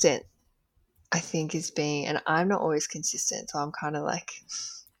consistent, I think, and I'm not always consistent, so I'm kind of like,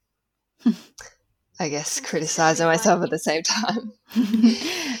 I guess, criticizing myself at the same time.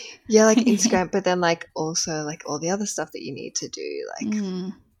 Yeah, like Instagram, but then like also like all the other stuff that you need to do, like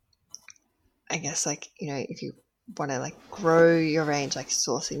I guess like, you know, if you want to like grow your range, like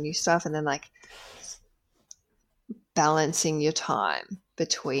sourcing new stuff, and then like balancing your time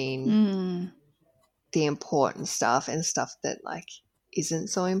between the important stuff and stuff that like isn't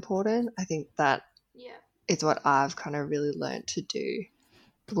so important. I think that is what I've kind of really learned to do,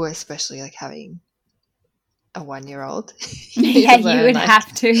 especially like having a 1-year-old. Yeah, you would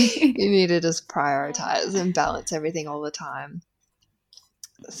have to. You need to just prioritize and balance everything all the time.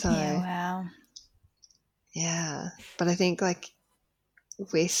 So yeah, wow. Yeah, but I think like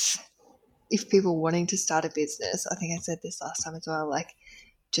if people wanting to start a business, I think I said this last time as well, like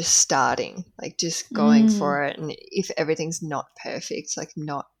just starting, like just going for it, and if everything's not perfect, like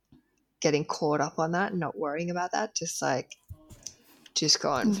not getting caught up on that and not worrying about that, just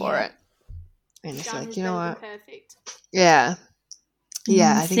going for it. And it's like, you know what? Perfect. Yeah.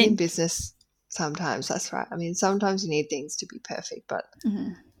 Yeah, I think in business sometimes that's right. I mean, sometimes you need things to be perfect, but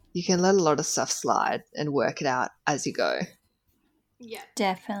you can let a lot of stuff slide and work it out as you go. Yeah,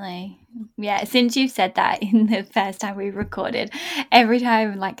 definitely. Yeah, since you've said that in the first time we recorded, every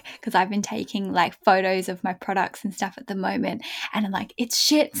time, like, because I've been taking like photos of my products and stuff at the moment, and I'm like, it's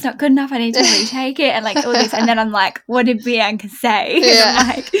shit, it's not good enough, I need to retake it, and like all this, and then I'm like, what did Bianca say? Yeah. And I'm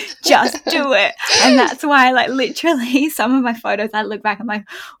like, just do it. And that's why, like, literally some of my photos I look back, I'm like,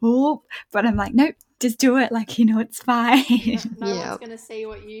 oh, but I'm like, nope, just do it, like, you know, it's fine. No one's going to see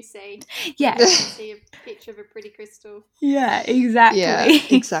what you see. Yeah. You see a picture of a pretty crystal. Yeah, exactly. Yeah,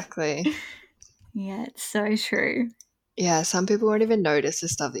 exactly. Yeah, it's so true. Yeah, some people won't even notice the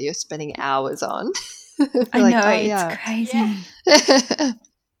stuff that you're spending hours on. I Like, know, oh, it's yeah. crazy.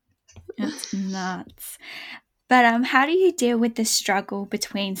 It's nuts. But how do you deal with the struggle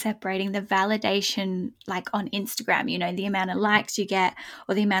between separating the validation, like on Instagram, you know, the amount of likes you get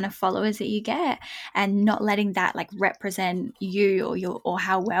or the amount of followers that you get, and not letting that like represent you or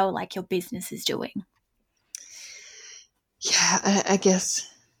how well like your business is doing? Yeah, I guess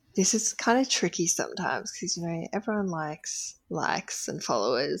this is kind of tricky sometimes because, you know, everyone likes likes and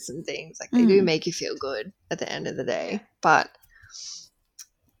followers and things. Like, they do make you feel good at the end of the day. But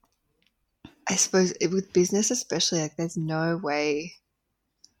I suppose with business especially, like, there's no way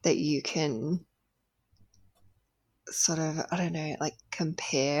that you can sort of, I don't know, like,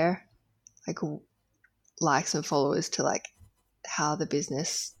 compare like likes and followers to like how the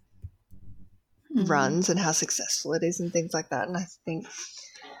business runs and how successful it is and things like that. And I think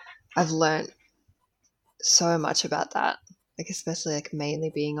I've learned so much about that, like, especially like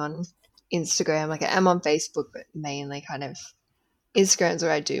mainly being on Instagram. Like, I am on Facebook, but mainly kind of Instagram's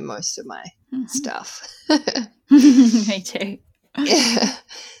where I do most of my stuff. Me too. Yeah.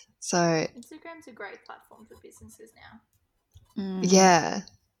 So Instagram's a great platform for businesses now. yeah,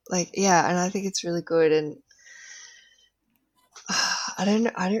 like, yeah, and I think it's really good. And I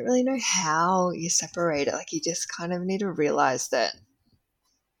don't really know how you separate it. Like, you just kind of need to realize that,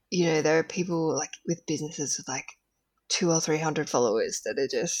 you know, there are people like with businesses with like 200 or 300 followers that are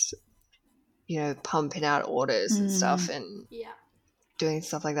just, you know, pumping out orders and stuff and doing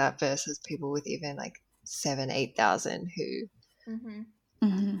stuff like that, versus people with even like 7,000-8,000 who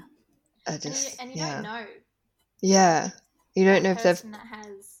are just and you don't know. Yeah, you don't know if they've. Person that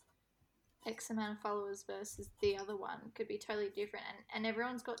has X amount of followers versus the other one could be totally different, and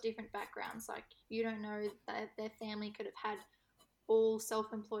everyone's got different backgrounds. Like, you don't know that their family could have had all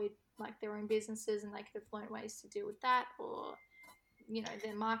self-employed, like their own businesses, and they could have learned ways to deal with that, or, you know,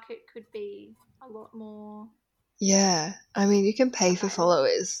 their market could be a lot more. Yeah, I mean, you can pay for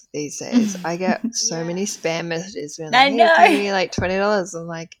followers these days. I get so many spam messages being like, "Hey, pay me like $20." I'm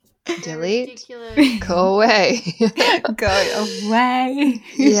like, delete, go away. Go away.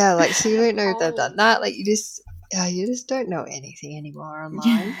 Yeah, like, so you don't know if they've done that. Like, you just don't know anything anymore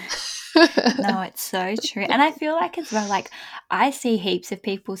online. No, it's so true. And I feel like as well, like, I see heaps of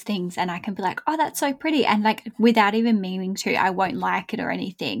people's things and I can be like, oh, that's so pretty. And like, without even meaning to, I won't like it or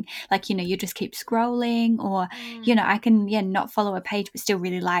anything. Like, you know, you just keep scrolling, or, you know, I can, not follow a page but still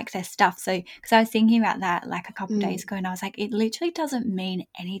really like their stuff. So, because I was thinking about that like a couple of days ago, and I was like, it literally doesn't mean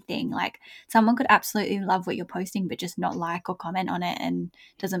anything. Like, someone could absolutely love what you're posting but just not like or comment on it, and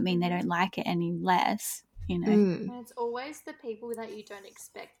doesn't mean they don't like it any less. You know, and it's always the people that you don't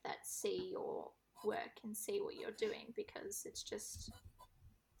expect that see your work and see what you're doing, because it's just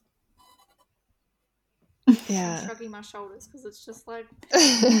I'm shrugging my shoulders because it's just like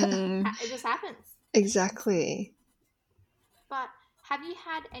it just happens. Exactly. But have you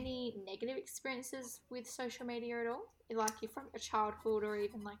had any negative experiences with social media at all, like from your childhood or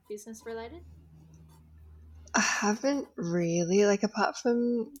even like business related? I haven't really, like, apart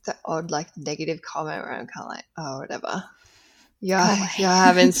from the odd like negative comment where I'm kind of like, oh, whatever. You're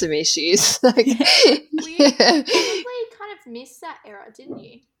having some issues. Like, you probably kind of missed that era, didn't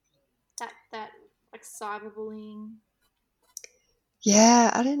you? That like cyberbullying.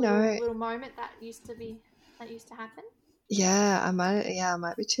 Yeah, I don't know. Little moment that used to happen. Yeah, I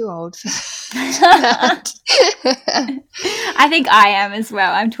might be too old for that. I think I am as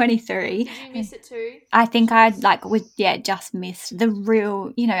well. I'm 23. Did you miss it too? I think I'd just missed the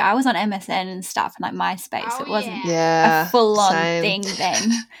real, you know, I was on MSN and stuff and like MySpace. It wasn't a full-on thing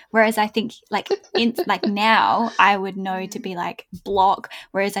then. Whereas I think like now I would know to be like block.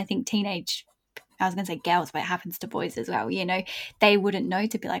 Whereas I think I was going to say girls, but it happens to boys as well, you know, they wouldn't know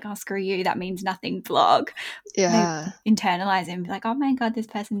to be like, oh, screw you, that means nothing, blog. Yeah. They internalize it and be like, oh my God, this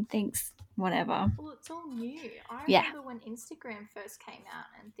person thinks whatever. Well, it's all new. I remember when Instagram first came out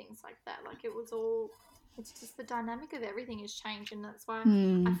and things like that. Like, it was all, it's just the dynamic of everything has changed, and that's why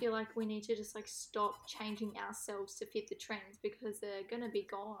I feel like we need to just like stop changing ourselves to fit the trends, because they're going to be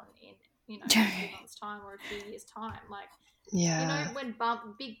gone in, you know, a few months' time or a few years' time. Like, you know, when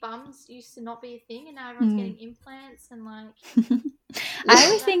big bums used to not be a thing, and now everyone's getting implants and like. I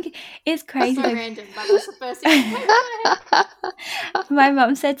always think it's crazy. That's so random, but that's the first thing. My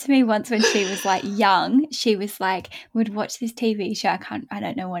mum said to me once when she was like young, she was like, would watch this TV show, I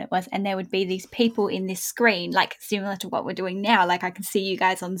don't know what it was, and there would be these people in this screen, like similar to what we're doing now, like I can see you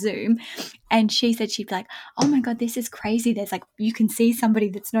guys on Zoom, and she said she'd be like, oh my God, this is crazy, there's like, you can see somebody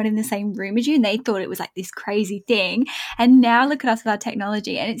that's not in the same room as you, and they thought it was like this crazy thing, and now look at us with our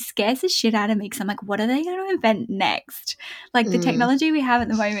technology, and it scares the shit out of me, because I'm like, what are they going to invent next? Like, the technology technology we have at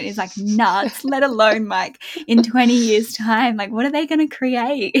the moment is like nuts, let alone like in 20 years time, like what are they going to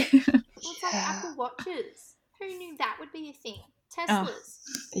create? Well, it's like Apple Watches. Who knew that would be a thing? Teslas.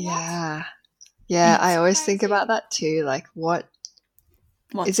 Yeah. Yeah, I always think about that too. Like, what's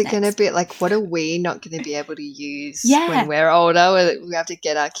is it going to next? be like, what are we not going to be able to use Yeah. when we're older? We have to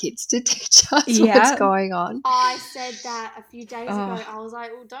get our kids to teach us Yeah. what's going on. I said that a few days ago. I was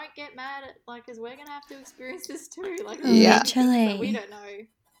like, well, don't get mad at, like, because we're going to have to experience this too. Like, Yeah. Literally. we don't know.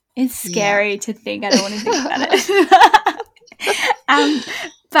 It's scary to think. I don't want to think about it.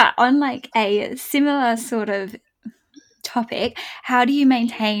 But on like a similar sort of topic, how do you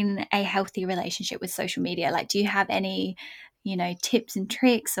maintain a healthy relationship with social media? Like, do you have any, tips and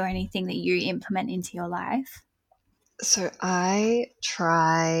tricks or anything that you implement into your life? So I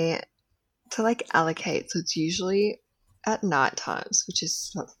try to like allocate. So it's usually at night times, which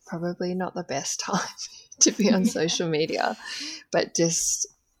is probably not the best time to be on social media, but just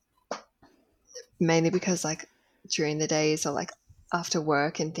mainly because like during the days or like after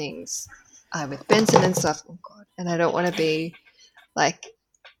work and things, I'm with Benson and stuff. Oh God. And I don't want to be like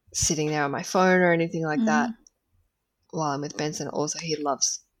sitting there on my phone or anything like that while I'm with Benson. Also, he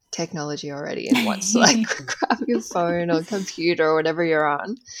loves technology already and wants to like grab your phone or computer or whatever you're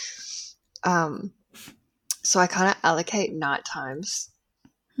on. So I kind of allocate night times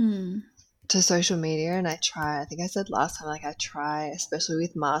to social media, and I think I said last time, like I try, especially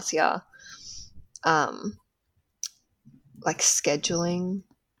with Marcia, like scheduling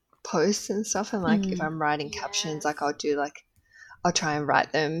posts and stuff, and like if I'm writing captions, like I'll try and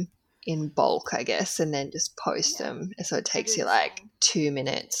write them in bulk, I guess, and then just post them. So it takes you like 2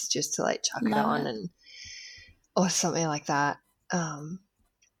 minutes just to like chuck it on and or something like that. And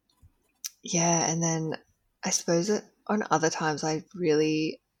then I suppose that on other times I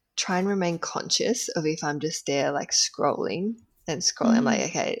really try and remain conscious of if I'm just there like scrolling. I'm like,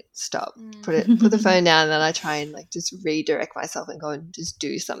 okay, stop, put the phone down, and then I try and like just redirect myself and go and just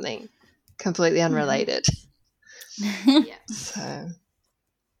do something completely unrelated. So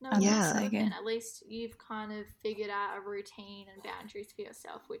That's so good. And at least you've kind of figured out a routine and boundaries for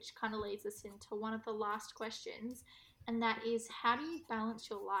yourself, which kind of leads us into one of the last questions, and that is, how do you balance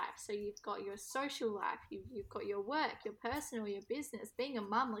your life? So you've got your social life, you've got your work, your personal, your business, being a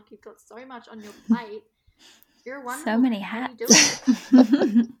mum, like you've got so much on your plate. You're wonderful. So many hats.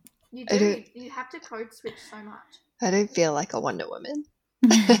 You do. You have to code switch so much. I don't feel like a Wonder Woman.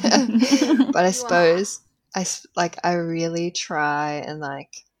 But I suppose I really try and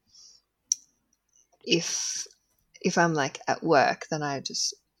like if I'm like at work, then I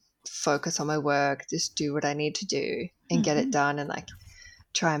just focus on my work, just do what I need to do and get it done, and like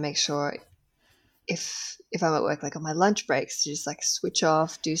try and make sure if I'm at work, like on my lunch breaks, to just like switch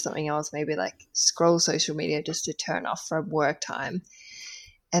off, do something else, maybe like scroll social media just to turn off from work time.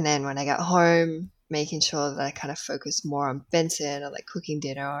 And then when I get home, making sure that I kind of focus more on Benson or like cooking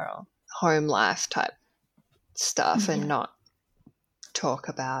dinner or home life type stuff and not talk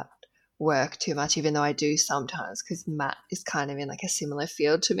about work too much, even though I do sometimes, because Matt is kind of in like a similar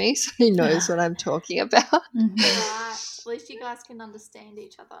field to me, so he knows what I'm talking about. Right. At least you guys can understand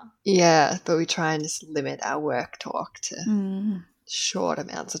each other. Yeah, but we try and just limit our work talk to short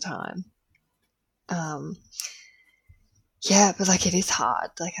amounts of time. But like it is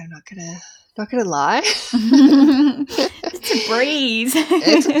hard. Like I'm not gonna lie. It's a breeze.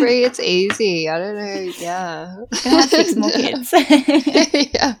 It's easy. I don't know. Yeah. Gonna have 6 more kids.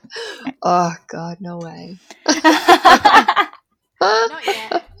 Yeah. Oh God, no way. Not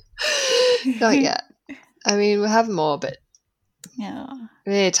yet. Not yet. I mean, we'll have more, but we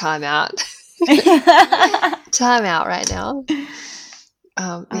need a time out. Time out right now.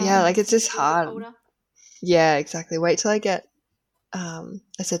 Like it's just hard. Yeah, exactly. Wait till I get. I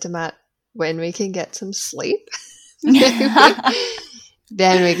said to Matt, when we can get some sleep, then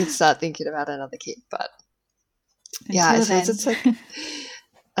we can start thinking about another kid. But I suppose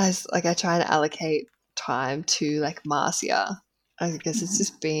it's like I try and allocate time to like Marcia. I guess it's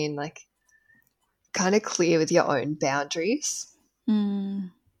just being like kind of clear with your own boundaries. I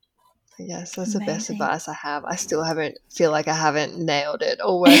guess that's the best advice I have. I still feel like I haven't nailed it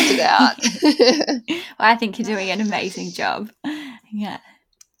or worked it out. Well, I think you're doing an amazing job. Yeah.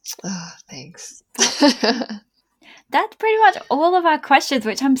 Oh, thanks. That's pretty much all of our questions,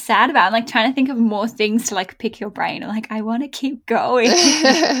 which I'm sad about. I'm like trying to think of more things to like pick your brain. I'm like, I want to keep going.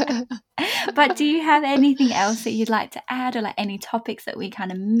 But do you have anything else that you'd like to add, or like any topics that we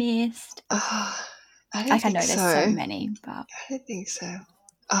kind of missed? I know there's so many, but I don't think so.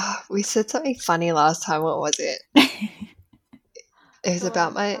 We said something funny last time. What was it? It was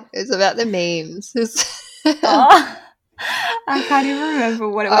about the memes. I can't even remember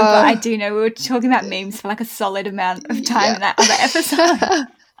what it was, but I do know we were talking about memes for like a solid amount of time in that other episode.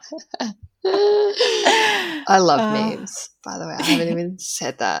 I love memes, by the way. I haven't even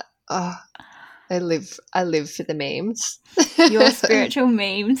said that. Oh, I live for the memes. Your spiritual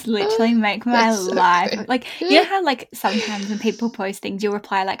memes literally make my That's so life. good. Like, you know how like sometimes when people post things, you'll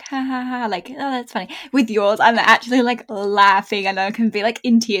reply like, ha ha ha, like, oh, that's funny. With yours, I'm actually like laughing and I can be like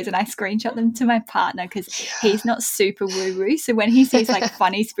in tears, and I screenshot them to my partner because he's not super woo woo. So when he sees like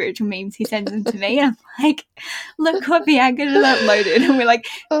funny spiritual memes, he sends them to me, and I'm like, look what Bianca just uploaded, and we're like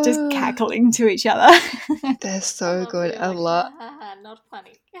just cackling to each other. They're so good. A lot. Not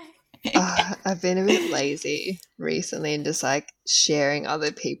funny. I've been a bit lazy recently and just like sharing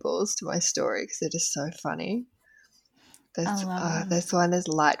other people's to my story because they're just so funny. There's one, there's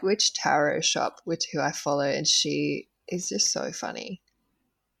Light Witch Tarot Shop, who I follow, and she is just so funny.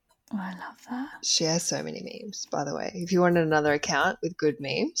 Oh, I love that. She has so many memes, by the way. If you want another account with good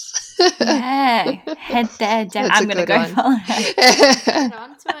memes, yeah, head there. I'm going to go follow her. Get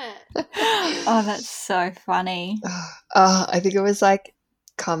onto it. Oh, that's so funny. I think it was like,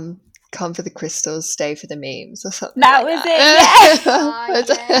 come for the crystals, stay for the memes, or something. That like was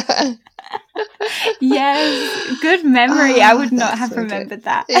that. it. Yes. Yes, good memory. I would not have remembered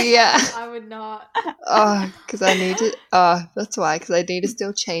that. Yeah, I would not. Because I need to. That's why. Because I need to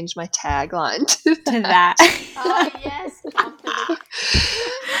still change my tagline to that. Yes.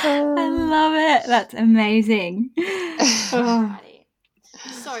 I love it. That's amazing.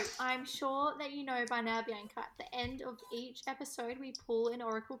 So I'm sure that you know by now, Bianca, at the end of each episode we pull an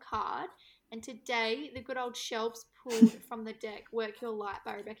oracle card, and today the good old shelves pulled from the deck Work Your Light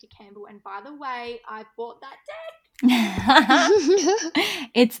by Rebecca Campbell. And by the way, I bought that deck.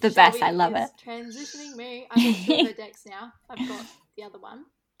 It's the best. I love it. Transitioning me. I have two of her decks now. I've got the other one.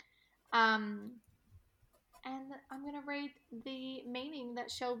 And I'm going to read the meaning that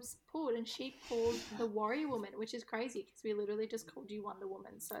Shelves pulled, and she pulled the Warrior Woman, which is crazy because we literally just called you Wonder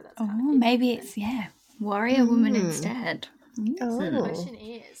Woman, so that's kind of maybe it's, Warrior Woman instead. So the question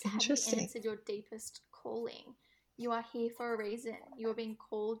is, have you answered your deepest calling? You are here for a reason. You are being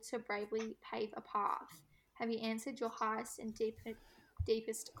called to bravely pave a path. Have you answered your highest and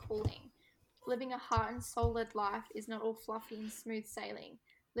deepest calling? Living a heart and soul-led life is not all fluffy and smooth sailing.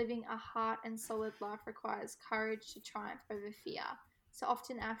 Living a heart and solid life requires courage to triumph over fear. So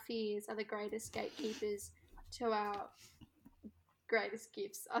often our fears are the greatest gatekeepers to our greatest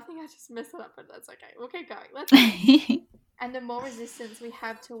gifts. I think I just messed it up, but that's okay. We'll keep going. Let's go. And the more resistance we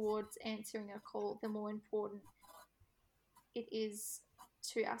have towards answering a call, the more important it is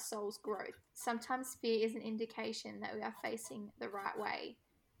to our soul's growth. Sometimes fear is an indication that we are facing the right way.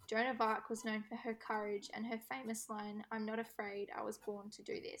 Joan of Arc was known for her courage and her famous line, "I'm not afraid, I was born to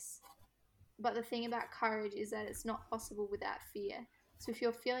do this." But the thing about courage is that it's not possible without fear. So if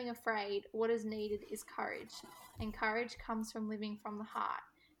you're feeling afraid, what is needed is courage. And courage comes from living from the heart.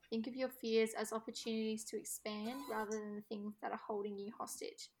 Think of your fears as opportunities to expand rather than the things that are holding you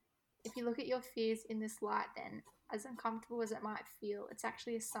hostage. If you look at your fears in this light, then, as uncomfortable as it might feel, it's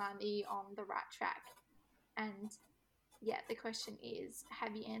actually a sign that you're on the right track. And the question is,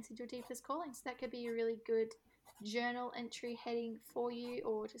 have you answered your deepest calling? So that could be a really good journal entry heading for you,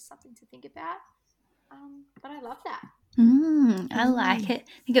 or just something to think about. But I love that. I like it.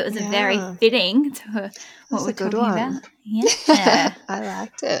 I think it was a very fitting to what we're talking about. Yeah. I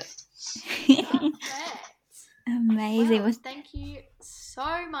liked it. Amazing. Well, thank you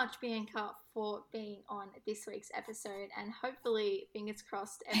so much, Bianca, for being on this week's episode, and hopefully, fingers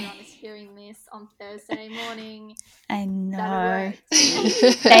crossed, everyone is hearing this on Thursday morning. I know.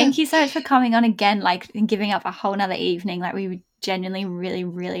 Thank you so much for coming on again, and giving up a whole nother evening. We would genuinely really,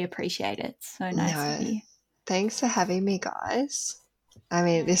 really appreciate it. So nice of you. Thanks for having me, guys. I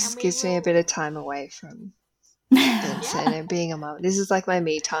mean, this gives me a bit of time away from Vincent and being a mum. This is like my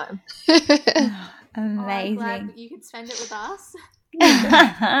me time. Amazing. I'm glad you could spend it with us.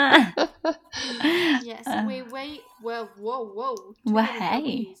 Yes, Well,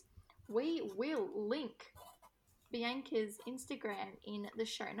 hey. We will link Bianca's Instagram in the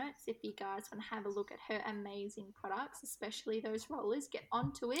show notes if you guys want to have a look at her amazing products, especially those rollers. Get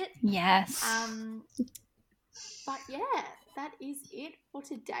onto it. Yes. But that is it for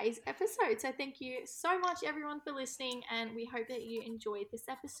today's episode. So thank you so much, everyone, for listening, and we hope that you enjoyed this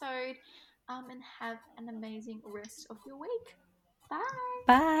episode. And have an amazing rest of your week. Bye.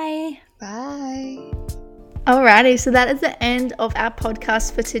 Bye. Bye. Alrighty, so that is the end of our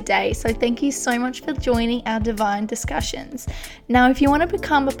podcast for today. So thank you so much for joining our divine discussions. Now, if you want to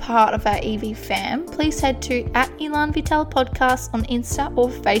become a part of our EV fam, please head to @Elan Vital Podcast on Insta or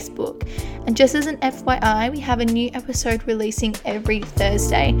Facebook. And just as an FYI, we have a new episode releasing every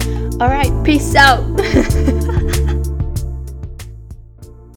Thursday. Alright, peace out.